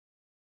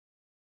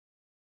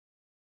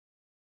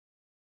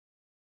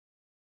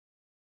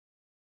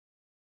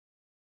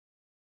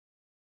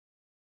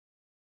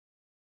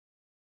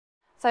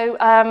So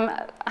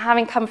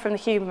having come from the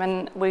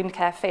human wound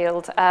care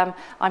field,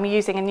 I'm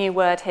using a new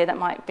word here that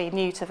might be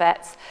new to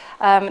vets.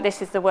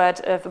 This is the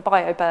word of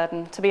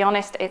bioburden. To be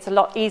honest, it's a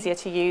lot easier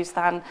to use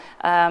than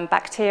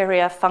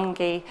bacteria,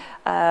 fungi,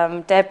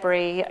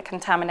 debris,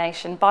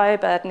 contamination.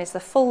 Bioburden is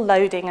the full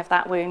loading of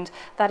that wound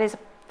that is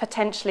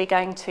potentially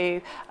going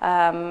to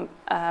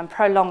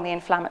prolong the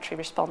inflammatory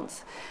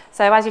response.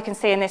 So as you can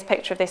see in this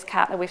picture of this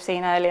cat that we've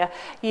seen earlier,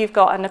 you've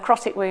got a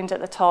necrotic wound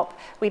at the top.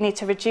 We need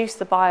to reduce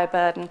the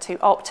bioburden to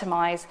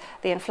optimize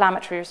the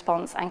inflammatory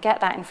response and get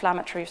that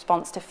inflammatory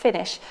response to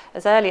finish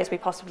as early as we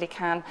possibly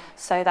can,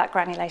 so that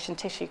granulation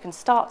tissue can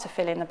start to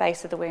fill in the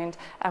base of the wound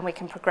and we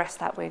can progress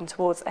that wound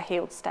towards a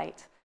healed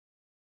state.